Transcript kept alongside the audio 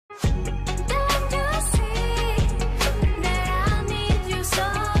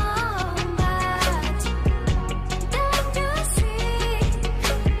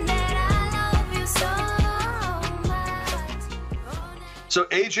So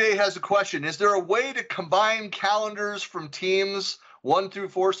AJ has a question. Is there a way to combine calendars from teams 1 through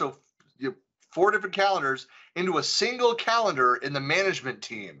 4, so 4 different calendars, into a single calendar in the management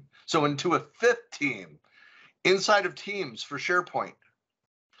team? So into a 5th team inside of Teams for SharePoint.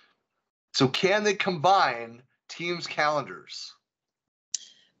 So can they combine Teams calendars?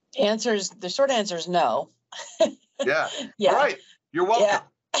 The short answer is no. Yeah. Yeah. All right. You're welcome.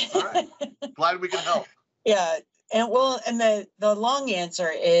 Yeah. All right. Glad we can help. Yeah. And the long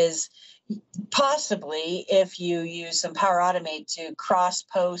answer is possibly if you use some Power Automate to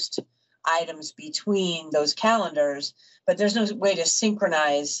cross-post items between those calendars, but there's no way to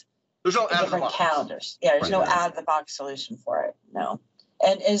synchronize different calendars. Yeah, there's no out-of-the-box solution for it. No.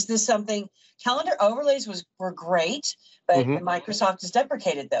 And is this something? Calendar overlays were great, but Microsoft has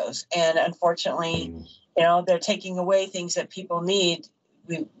deprecated those, and unfortunately, they're taking away things that people need.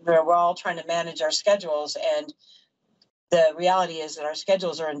 We're all trying to manage our schedules, and the reality is that our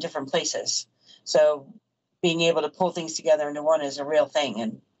schedules are in different places. So being able to pull things together into one is a real thing.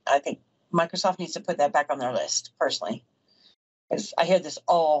 And I think Microsoft needs to put that back on their list, personally. Because I hear this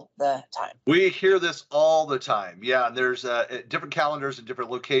all the time. We hear this all the time. Yeah, and there's different calendars in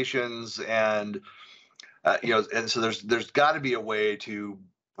different locations, and and so there's got to be a way to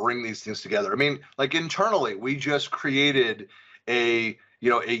bring these things together. I mean, like internally, we just created a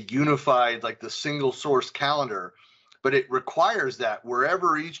unified, like the single source calendar, but it requires that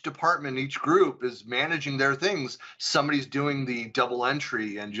wherever each department, each group is managing their things, somebody's doing the double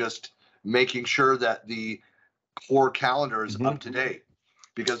entry and just making sure that the core calendar is up to date,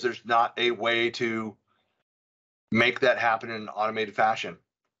 because there's not a way to make that happen in an automated fashion.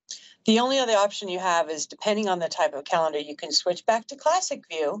 The only other option you have is, depending on the type of calendar, you can switch back to Classic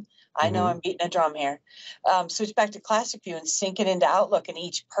View. I know I'm beating a drum here. Switch back to Classic View and sync it into Outlook, and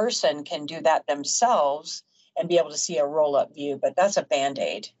each person can do that themselves and be able to see a roll-up view. But that's a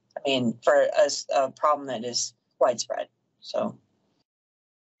Band-Aid, I mean, for a problem that is widespread. So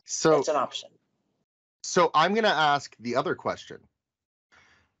it's an option. So I'm going to ask the other question.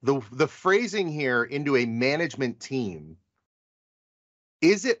 The phrasing here, into a management team,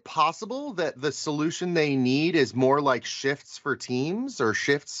 is it possible that the solution they need is more like shifts for teams, or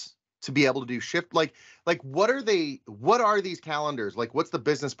shifts to be able to do shift? Like what are these calendars? Like, what's the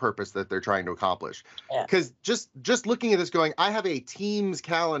business purpose that they're trying to accomplish? Because just looking at this going, I have a Teams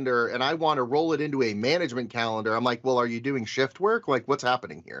calendar and I want to roll it into a management calendar. I'm like, well, are you doing shift work? Like, what's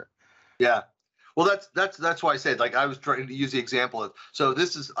happening here? Yeah. Well, that's why I said, like, I was trying to use the example of, so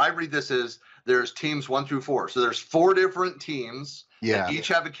I read this as there's teams 1 through 4. So there's 4 different teams. Yeah. That each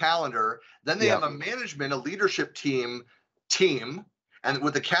have a calendar. Then they have a leadership team, and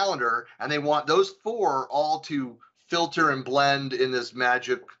with a calendar, and they want those 4 all to filter and blend in this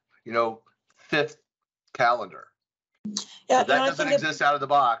magic, 5th calendar. Yeah. So that doesn't exist out of the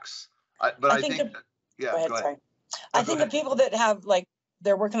box. But I think go ahead. I think of people that have, like,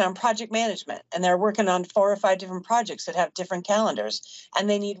 they're working on project management, and they're working on 4 or 5 different projects that have different calendars, and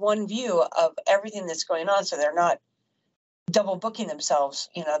they need one view of everything that's going on, so they're not double booking themselves.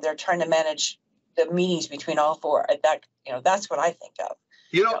 They're trying to manage the meetings between all 4. That's what I think of.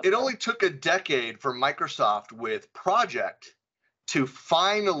 It only took a decade for Microsoft with Project to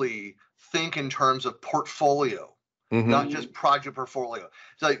finally think in terms of portfolio, not just project portfolio.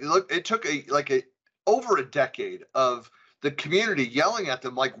 So, like, look, it took over a decade of the community yelling at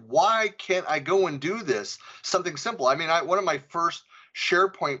them, like, why can't I go and do this? Something simple. I mean, one of my first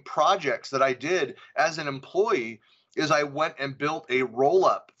SharePoint projects that I did as an employee is I went and built a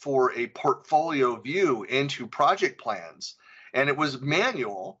roll-up for a portfolio view into project plans. And it was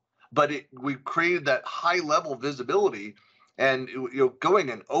manual, but we created that high-level visibility, and going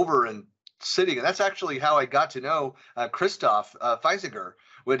and over and sitting. And that's actually how I got to know Christoph Feisinger,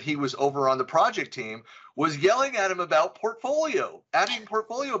 when he was over on the project team, was yelling at him about portfolio, adding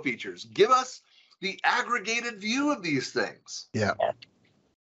portfolio features. Give us the aggregated view of these things. Yeah.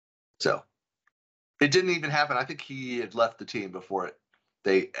 So it didn't even happen. I think he had left the team before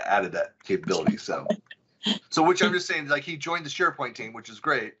they added that capability. So which I'm just saying, like, he joined the SharePoint team, which is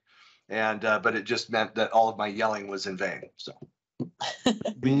great. And but it just meant that all of my yelling was in vain. So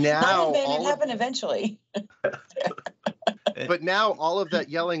now it happened eventually. But now all of that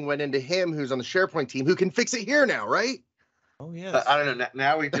yelling went into him, who's on the SharePoint team, who can fix it here now, right? Oh, yes. I don't know.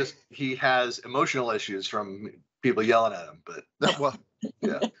 Now he has emotional issues from people yelling at him. But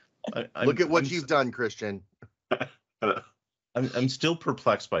yeah. Look at what you've done, Christian. I'm still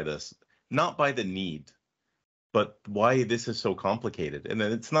perplexed by this, not by the need, but why this is so complicated. And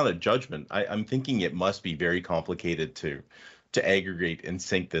then it's not a judgment. I'm thinking it must be very complicated to aggregate and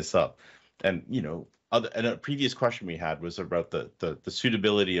sync this up. And, and a previous question we had was about the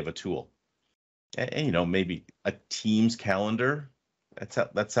suitability of a tool. And you know, maybe a team's calendar.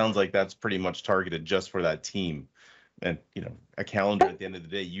 That sounds like that's pretty much targeted just for that team. And you know, a calendar at the end of the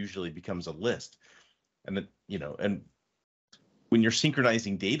day usually becomes a list. And then, you know, and when you're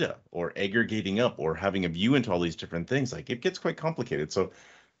synchronizing data or aggregating up or having a view into all these different things, like it gets quite complicated. So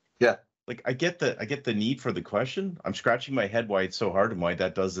yeah, like I get the need for the question. I'm scratching my head why it's so hard and why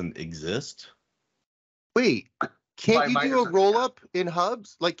that doesn't exist. Wait, can't you do a Microsoft, roll up in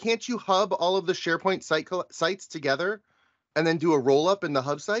hubs? Like, can't you hub all of the SharePoint sites together and then do a roll up in the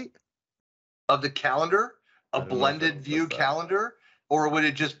hub site? Of the calendar, I a don't know if blended that view does that. calendar, or would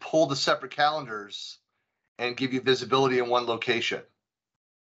it just pull the separate calendars and give you visibility in one location?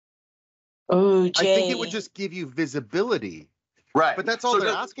 Oh, I Jay. think it would just give you visibility. Right. But that's all So they're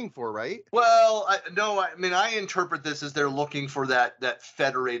does- asking for, right? Well, I mean, I interpret this as they're looking for that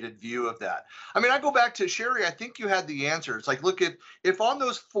federated view of that. I mean, I go back to Shari. I think you had the answer. It's like, look at if on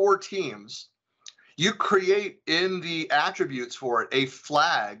those 4 teams, you create in the attributes for it a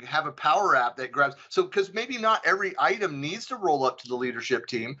flag, have a power app that grabs. So, because maybe not every item needs to roll up to the leadership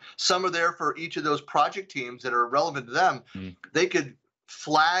team. Some are there for each of those project teams that are relevant to them. They could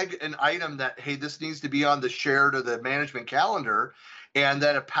flag an item that, hey, this needs to be on the shared or the management calendar, and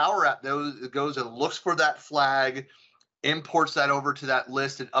then a power app goes and looks for that flag, imports that over to that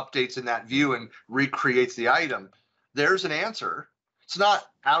list and updates in that view and recreates the item. There's an answer. It's not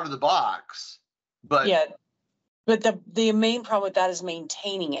out of the box, but Yeah, but the main problem with that is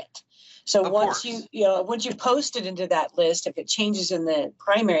maintaining it. So Of once course. once you post it into that list, if it changes in the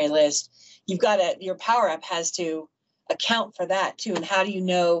primary list, your Power App has to account for that too. And how do you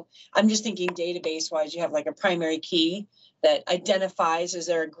know? I'm just thinking database wise, you have like a primary key that identifies, is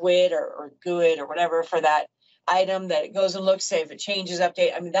there a GUID or GUID or whatever for that item that it goes and looks, say if it changes,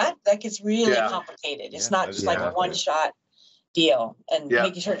 update. I mean, that gets really Yeah. complicated. It's Yeah, not that just is like a complicated. one-shot deal, and Yeah.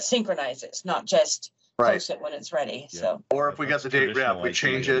 making sure it synchronizes, not just right. post it when it's ready. Yeah. So Or if we got the date, yeah, if we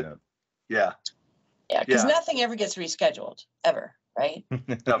change it, yeah. yeah, because Yeah. nothing ever gets rescheduled ever, right?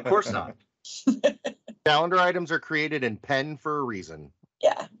 No, of course not. Calendar items are created in pen for a reason.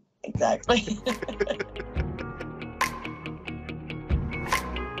 Yeah, exactly.